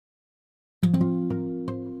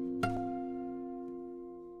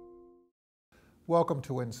Welcome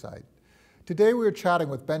to Insight. Today we are chatting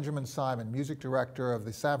with Benjamin Simon, music director of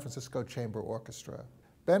the San Francisco Chamber Orchestra.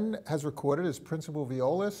 Ben has recorded as principal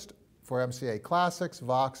violist for MCA Classics,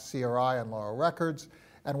 Vox, CRI, and Laurel Records,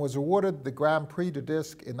 and was awarded the Grand Prix du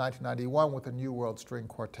Disque in 1991 with the New World String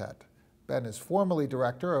Quartet. Ben is formerly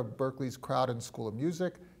director of Berklee's Crowden School of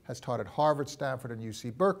Music, has taught at Harvard, Stanford, and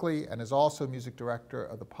UC Berkeley, and is also music director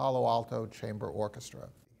of the Palo Alto Chamber Orchestra.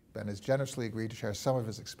 Ben has generously agreed to share some of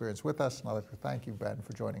his experience with us, and I'd like to thank you, Ben,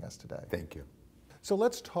 for joining us today. Thank you. So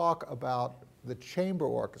let's talk about the chamber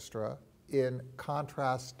orchestra in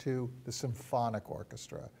contrast to the symphonic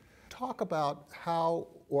orchestra. Talk about how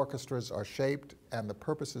orchestras are shaped and the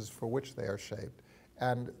purposes for which they are shaped,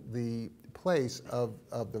 and the place of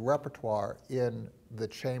the repertoire in the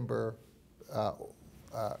chamber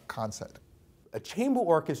concept. A chamber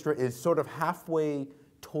orchestra is sort of halfway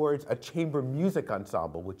towards a chamber music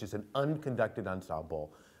ensemble, which is an unconducted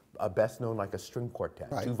ensemble, best known like a string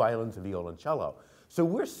quartet, right. Two violins, a violoncello. So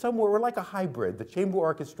we're like a hybrid. The chamber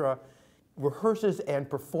orchestra rehearses and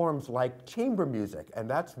performs like chamber music, and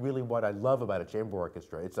that's really what I love about a chamber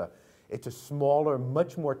orchestra. It's a smaller,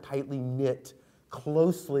 much more tightly knit,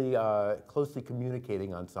 closely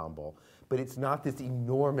communicating ensemble, but it's not this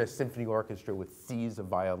enormous symphony orchestra with seas of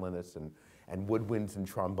violinists and woodwinds and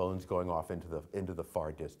trombones going off into the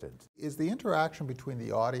far distance. Is the interaction between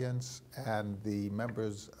the audience and the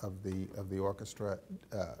members of the orchestra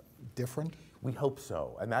different? We hope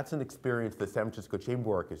so, and that's an experience the San Francisco Chamber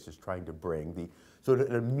Orchestra is trying to bring, the sort of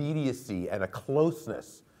an immediacy and a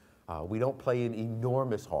closeness. We don't play in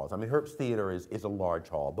enormous halls. I mean, Herbst Theater is a large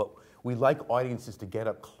hall, but we like audiences to get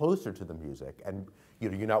up closer to the music, and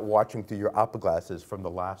you're not watching through your opera glasses from the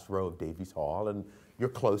last row of Davies Hall, and you're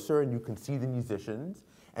closer and you can see the musicians.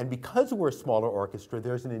 And because we're a smaller orchestra,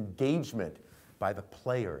 there's an engagement by the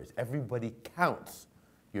players. Everybody counts.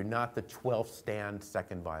 You're not the 12 stand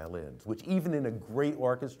second violins, which even in a great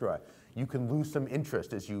orchestra, you can lose some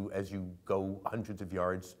interest as you go hundreds of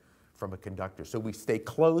yards from a conductor. So we stay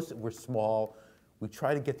close, we're small, we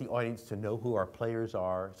try to get the audience to know who our players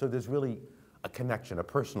are. So there's really a connection, a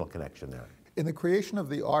personal connection there. In the creation of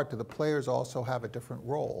the art, do the players also have a different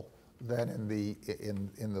role than in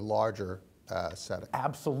the larger setting?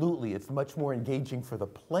 Absolutely, it's much more engaging for the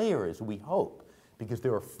players, we hope, because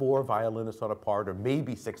there are 4 violinists on a part, or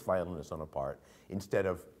maybe 6 violinists on a part, instead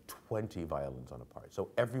of 20 violins on a part. So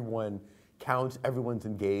everyone counts, everyone's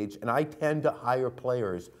engaged, and I tend to hire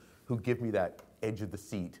players who give me that edge of the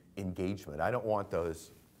seat engagement. I don't want the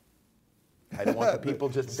people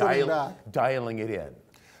just dialing it in.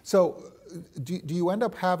 So do you end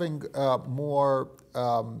up having more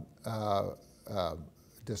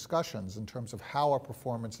discussions in terms of how a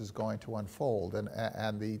performance is going to unfold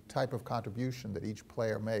and the type of contribution that each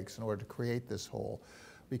player makes in order to create this whole?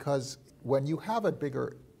 Because when you have a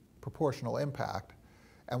bigger proportional impact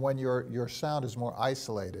and when your sound is more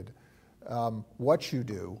isolated, what you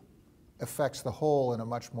do affects the whole in a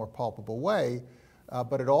much more palpable way,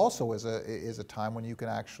 but it also is a time when you can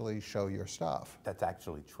actually show your stuff. That's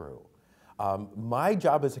actually true. My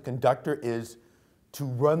job as a conductor is to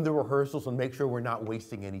run the rehearsals and make sure we're not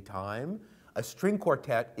wasting any time. A string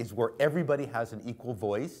quartet is where everybody has an equal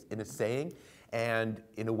voice in a saying and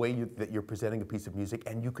in a way that you're presenting a piece of music,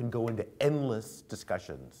 and you can go into endless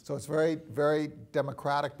discussions. So it's very, very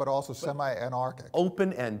democratic, but also semi-anarchic.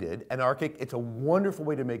 Open-ended, anarchic. It's a wonderful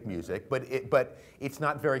way to make music, but it's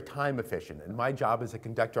not very time efficient. And my job as a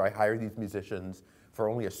conductor, I hire these musicians for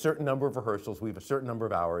only a certain number of rehearsals. We have a certain number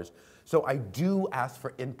of hours. So I do ask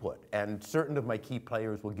for input, and certain of my key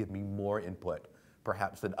players will give me more input,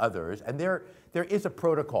 perhaps, than others. And there is a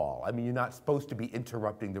protocol. I mean, you're not supposed to be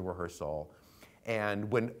interrupting the rehearsal.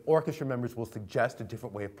 And when orchestra members will suggest a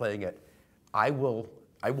different way of playing it, I won't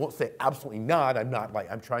say absolutely not.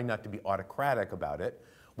 I'm trying not to be autocratic about it,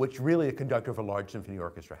 which really a conductor of a large symphony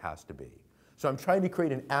orchestra has to be. So I'm trying to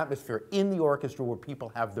create an atmosphere in the orchestra where people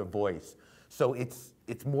have their voice. So it's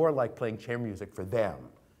more like playing chamber music for them.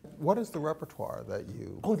 What is the repertoire that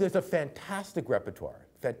you... Oh, there's a fantastic repertoire.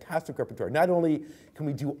 Fantastic repertoire. Not only can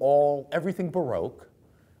we do everything Baroque,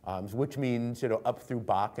 which means up through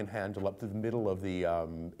Bach and Handel, up to the middle of the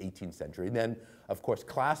 18th century. And then, of course,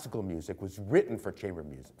 classical music was written for chamber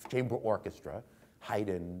music, chamber orchestra,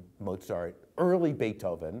 Haydn, Mozart, early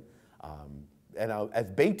Beethoven.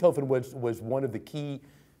 As Beethoven was one of the key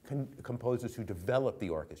composers who developed the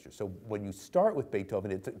orchestra. So when you start with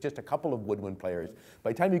Beethoven, it's just a couple of woodwind players.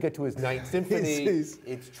 By the time you get to his Ninth Symphony,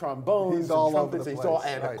 it's trombones, he's all trumpets, over the place.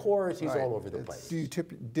 and a chorus, he's all over the place. Do you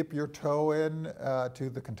dip your toe in to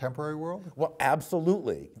the contemporary world? Well,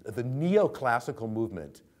 absolutely. The neoclassical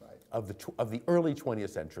movement of the early 20th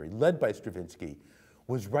century, led by Stravinsky,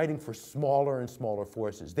 was writing for smaller and smaller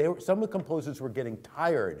forces. Some of the composers were getting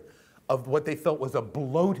tired of what they felt was a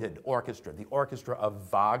bloated orchestra, the orchestra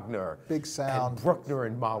of Wagner, big sound, and Bruckner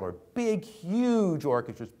and Mahler, big, huge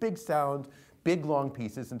orchestras, big sound, big long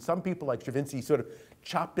pieces, and some people like Stravinsky sort of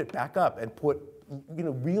chopped it back up and put,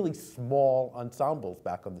 really small ensembles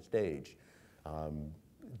back on the stage.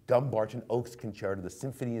 Dumbarton Oakes Concerto, the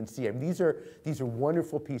Symphony in C. I mean, these are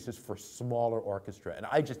wonderful pieces for smaller orchestra, and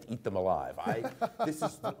I just eat them alive.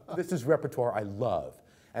 This is repertoire I love.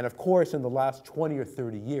 And of course, in the last 20 or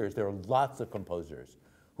 30 years, there are lots of composers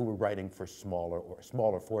who were writing for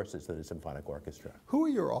smaller forces than a symphonic orchestra. Who are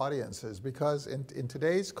your audiences? Because in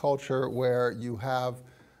today's culture where you have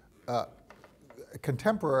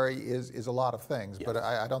contemporary is a lot of things, yes. But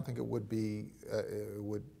I don't think it would be,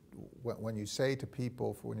 when you say to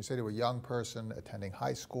people, when you say to a young person attending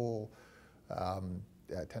high school,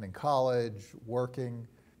 attending college, working,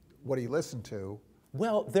 what do you listen to?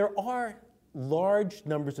 Well, there are large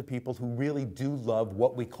numbers of people who really do love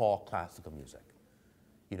what we call classical music.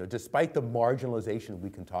 Despite the marginalization, we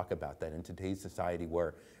can talk about that in today's society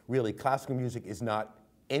where really classical music is not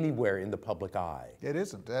anywhere in the public eye. It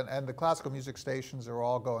isn't, and the classical music stations are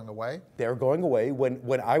all going away? They're going away.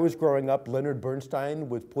 When I was growing up, Leonard Bernstein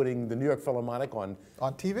was putting the New York Philharmonic on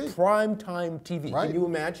TV? Prime-time TV. Right. Can you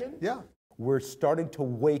imagine? Yeah. We're starting to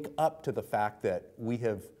wake up to the fact that we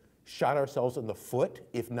have shot ourselves in the foot,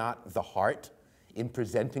 if not the heart, in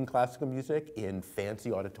presenting classical music in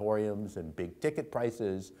fancy auditoriums and big ticket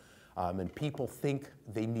prices, and people think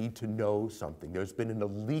they need to know something. There's been an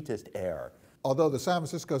elitist air. Although the San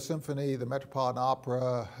Francisco Symphony, the Metropolitan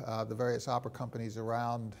Opera, the various opera companies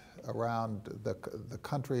around the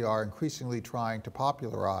country are increasingly trying to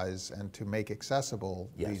popularize and to make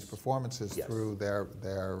accessible yes. these performances yes. through their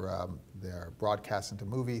broadcasts into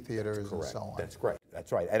movie theaters and so on. That's great.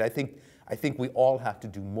 That's right. And I think we all have to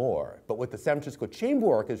do more. But what the San Francisco Chamber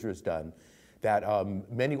Orchestra has done that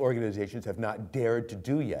many organizations have not dared to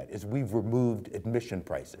do yet is we've removed admission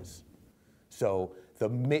prices. So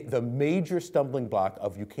the major stumbling block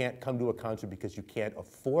of you can't come to a concert because you can't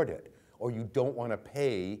afford it or you don't want to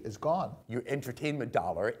pay is gone. Your entertainment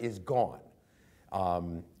dollar is gone.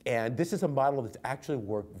 And this is a model that's actually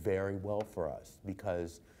worked very well for us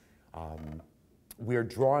because we're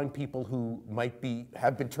drawing people who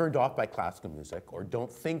have been turned off by classical music or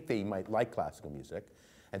don't think they might like classical music.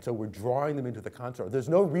 And so we're drawing them into the concert. There's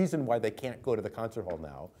no reason why they can't go to the concert hall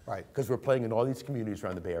now. Right. Because we're playing in all these communities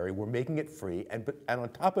around the Bay Area. We're making it free. And on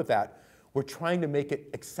top of that, we're trying to make it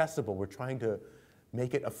accessible. We're trying to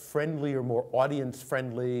make it a friendlier, more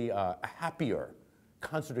audience-friendly, a happier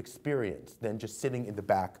concert experience than just sitting in the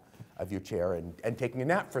back of your chair and taking a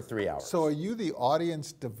nap for 3 hours. So are you the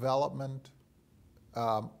audience development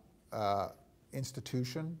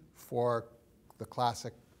institution for the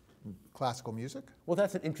classical music? Well,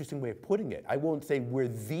 that's an interesting way of putting it. I won't say we're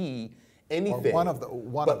the anything,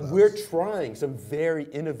 or but we're trying some very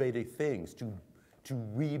innovative things to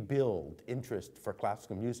rebuild interest for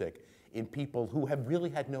classical music in people who have really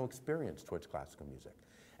had no experience towards classical music.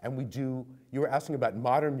 And we do, you were asking about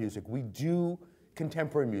modern music, we do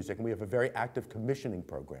contemporary music, and we have a very active commissioning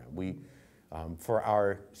program. For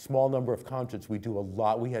our small number of concerts, we do a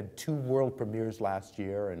lot. We had 2 world premieres last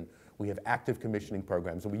year, and we have active commissioning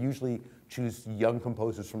programs. And we usually choose young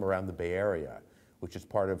composers from around the Bay Area, which is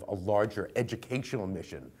part of a larger educational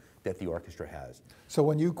mission that the orchestra has. So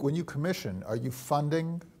when you commission, are you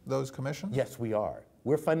funding those commissions? Yes, we are.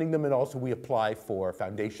 We're funding them, and also we apply for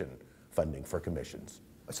foundation funding for commissions.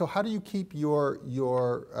 So how do you keep your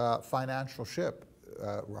financial ship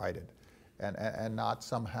righted and not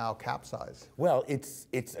somehow capsize? Well, it's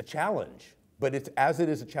a challenge, but it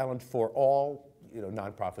is a challenge for all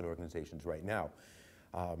nonprofit organizations right now.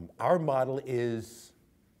 Our model is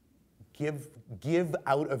give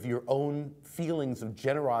out of your own feelings of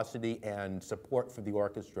generosity and support for the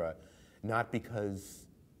orchestra, not because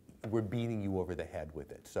we're beating you over the head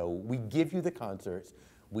with it. So we give you the concerts.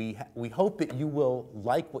 We hope that you will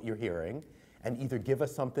like what you're hearing and either give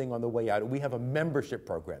us something on the way out. We have a membership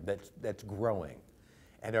program that's growing.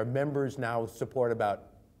 And our members now support about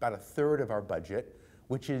a third of our budget,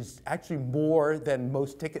 which is actually more than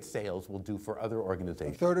most ticket sales will do for other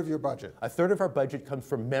organizations. A third of your budget? A third of our budget comes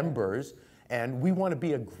from members, and we want to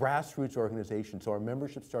be a grassroots organization, so our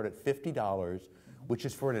memberships start at $50, which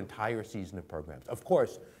is for an entire season of programs. Of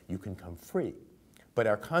course, you can come free, but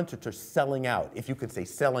our concerts are selling out, if you could say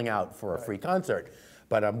selling out for a free concert.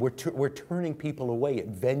 But we're turning people away at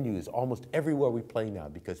venues almost everywhere we play now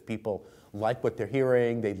because people like what they're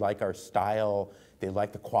hearing, they like our style, They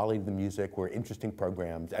like the quality of the music. We're interesting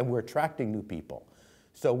programs, and we're attracting new people.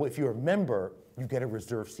 So if you're a member, you get a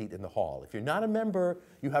reserved seat in the hall. If you're not a member,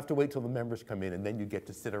 you have to wait till the members come in, and then you get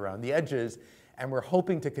to sit around the edges. And we're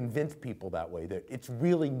hoping to convince people that way that it's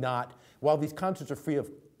really not, while these concerts are free of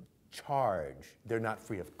charge, they're not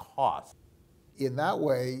free of cost. In that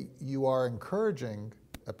way, you are encouraging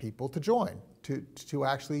people to join, to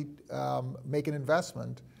actually make an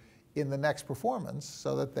investment in the next performance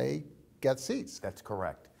so that they get seats. That's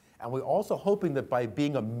correct. And we're also hoping that by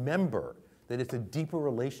being a member, that it's a deeper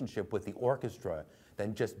relationship with the orchestra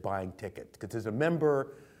than just buying tickets. Because as a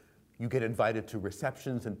member, you get invited to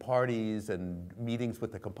receptions and parties and meetings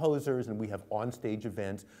with the composers, and we have on-stage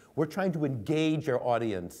events. We're trying to engage our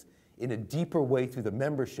audience in a deeper way through the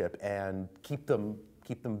membership and keep them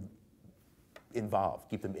involved,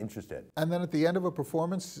 keep them interested. And then at the end of a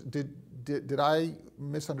performance, did I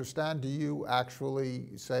misunderstand? Do you actually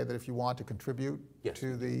say that if you want to contribute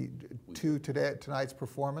to tonight's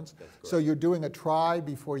performance, so you're doing a try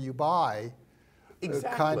before you buy?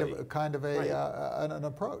 Exactly. Kind of an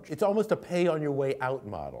approach. It's almost a pay on your way out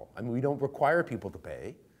model. I mean, we don't require people to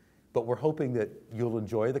pay, but we're hoping that you'll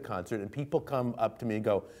enjoy the concert. And people come up to me and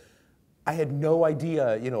go, I had no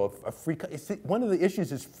idea, you know, a free, one of the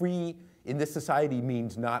issues is free in this society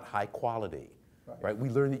means not high quality, right? We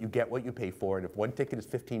learn that you get what you pay for, and if one ticket is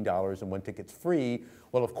 $15 and one ticket's free,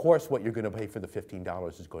 well, of course, what you're going to pay for the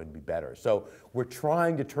 $15 is going to be better. So we're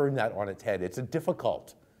trying to turn that on its head. It's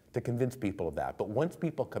difficult to convince people of that, but once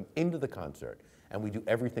people come into the concert and we do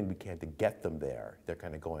everything we can to get them there, they're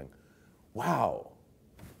kind of going, wow.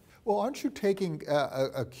 Well, aren't you taking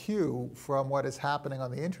a cue from what is happening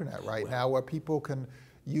on the internet right now, where people can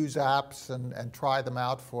use apps and try them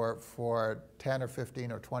out for 10 or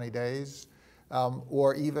 15 or 20 days,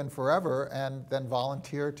 or even forever, and then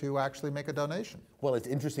volunteer to actually make a donation? Well, it's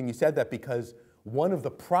interesting you said that, because one of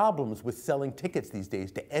the problems with selling tickets these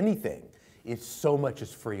days to anything is so much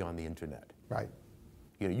is free on the internet. Right.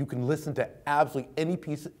 You know, you can listen to absolutely any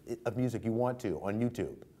piece of music you want to on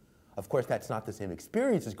YouTube. Of course, that's not the same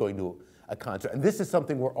experience as going to a concert. And this is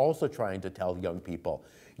something we're also trying to tell young people.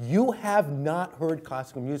 You have not heard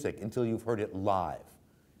classical music until you've heard it live.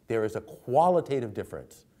 There is a qualitative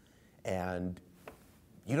difference. And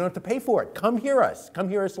you don't have to pay for it. Come hear us. Come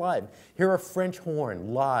hear us live. Hear a French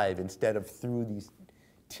horn live instead of through these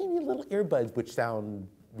teeny little earbuds, which sound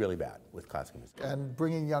really bad with classical music. And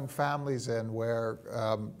bringing young families in where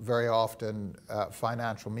very often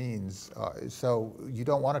financial means, so you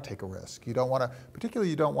don't want to take a risk. You don't want to, particularly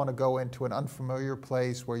you don't want to go into an unfamiliar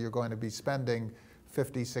place where you're going to be spending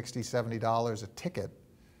 $50, $60, $70 a ticket,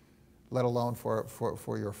 let alone for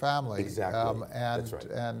your family. Exactly. That's right.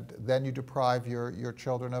 And then you deprive your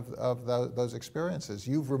children of those experiences.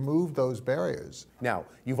 You've removed those barriers. Now,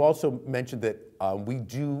 you've also mentioned that we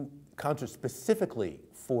do concerts specifically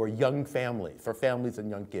for young families, for families and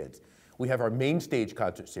young kids. We have our main stage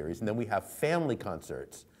concert series, and then we have family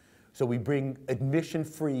concerts. So we bring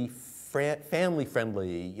admission-free,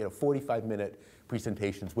 family-friendly, you know, 45-minute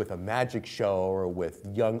presentations with a magic show or with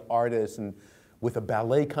young artists and with a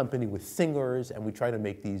ballet company with singers, and we try to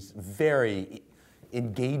make these very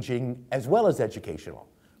engaging as well as educational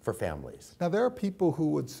for families. Now, there are people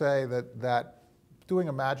who would say that doing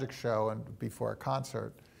a magic show and before a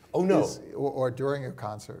concert, oh no, or during a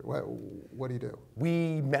concert, what do you do?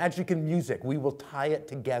 We magic and music. We will tie it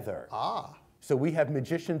together. Ah. So we have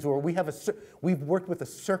magicians, or we've worked with a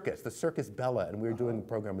circus, the Circus Bella, and we're doing a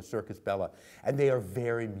program with Circus Bella, and they are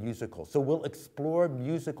very musical. So we'll explore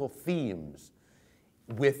musical themes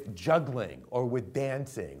with juggling or with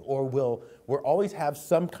dancing, or we'll always have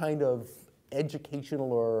some kind of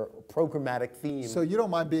educational or programmatic theme. So you don't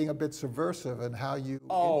mind being a bit subversive in how you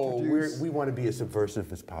introduce... we want to be as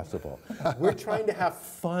subversive as possible. We're trying to have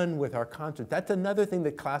fun with our concerts. That's another thing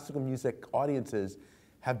that classical music audiences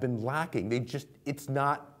have been lacking.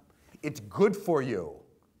 It's good for you.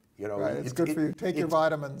 You know, right, it's good for you. Take your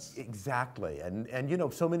vitamins. Exactly. And you know,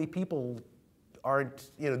 so many people aren't,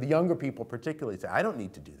 you know, the younger people particularly say, I don't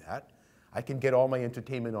need to do that. I can get all my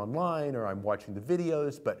entertainment online, or I'm watching the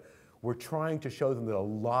videos, but we're trying to show them that a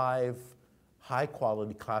live,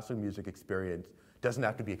 high-quality classical music experience doesn't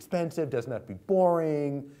have to be expensive, doesn't have to be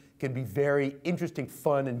boring, can be very interesting,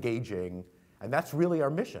 fun, engaging, and that's really our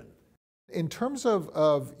mission. In terms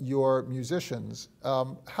of your musicians,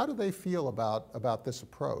 how do they feel about this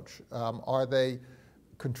approach? Are they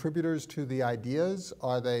contributors to the ideas?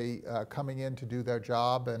 Are they coming in to do their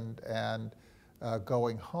job and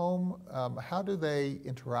going home? How do they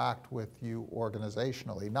interact with you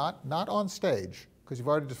organizationally? Not on stage, because you've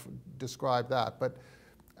already described that, but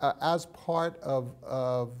as part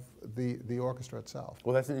of the orchestra itself?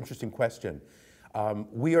 Well, that's an interesting question.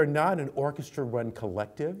 We are not an orchestra-run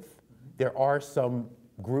collective. There are some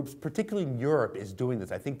groups, particularly in Europe, is doing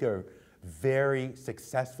this. I think they're very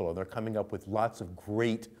successful, and they're coming up with lots of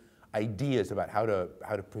great ideas about how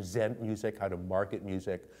to present music, how to market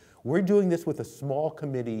music. We're doing this with a small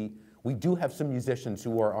committee. We do have some musicians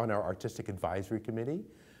who are on our artistic advisory committee,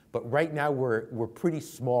 but right now we're pretty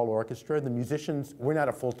small orchestra. The musicians, we're not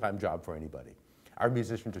a full-time job for anybody. Our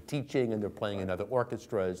musicians are teaching and they're playing in other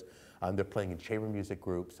orchestras. They're playing in chamber music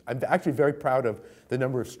groups. I'm actually very proud of the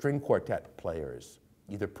number of string quartet players,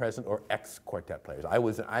 either present or ex-quartet players.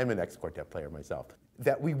 I'm an ex-quartet player myself.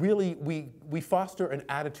 That we really, we foster an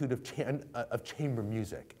attitude of chamber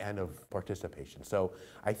music and of participation. So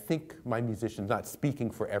I think my musicians, not speaking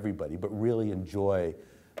for everybody, but really enjoy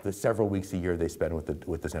the several weeks a year they spend with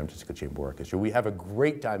the San Francisco Chamber Orchestra. We have a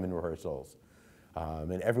great time in rehearsals.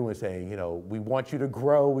 And everyone's saying, you know, we want you to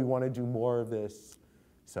grow, we want to do more of this.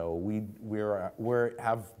 So we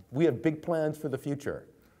have big plans for the future.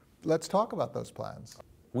 Let's talk about those plans.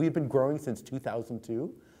 We've been growing since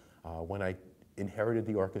 2002, when I inherited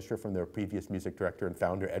the orchestra from their previous music director and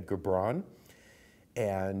founder, Edgar Braun.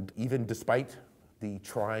 And even despite the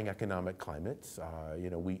trying economic climates,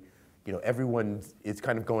 everyone is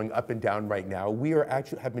kind of going up and down right now. We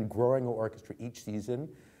have been growing our orchestra each season.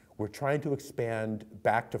 We're trying to expand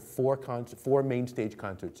back to four main stage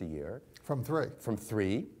concerts a year. From three? From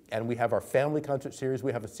three. And we have our family concert series.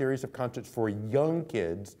 We have a series of concerts for young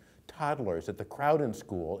kids, toddlers, at the Crowden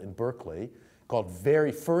School in Berkeley called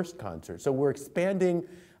Very First Concert. So we're expanding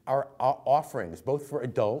our offerings, both for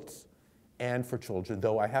adults and for children,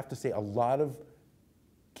 though I have to say a lot of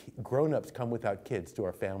grown-ups come without kids to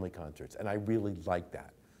our family concerts, and I really like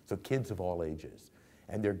that. So kids of all ages.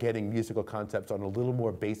 And they're getting musical concepts on a little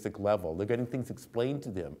more basic level. They're getting things explained to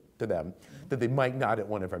them that they might not at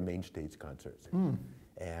one of our main stage concerts.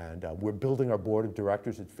 And we're building our board of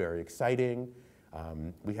directors. It's very exciting.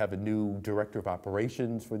 We have a new director of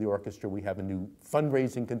operations for the orchestra. We have a new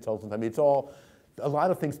fundraising consultant. I mean, it's all a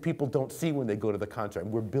lot of things people don't see when they go to the concert.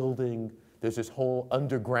 And we're building, there's this whole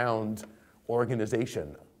underground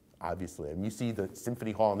organization, obviously. I mean, you see the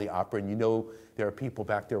Symphony Hall and the opera, and you know there are people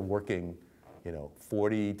back there working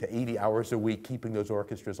 40 to 80 hours a week, keeping those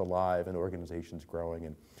orchestras alive and organizations growing.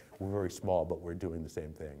 And we're very small, but we're doing the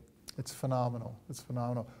same thing. It's phenomenal. It's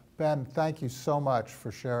phenomenal. Ben, thank you so much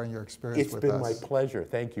for sharing your experience with us. It's been my pleasure.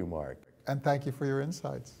 Thank you, Mark. And thank you for your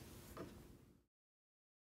insights.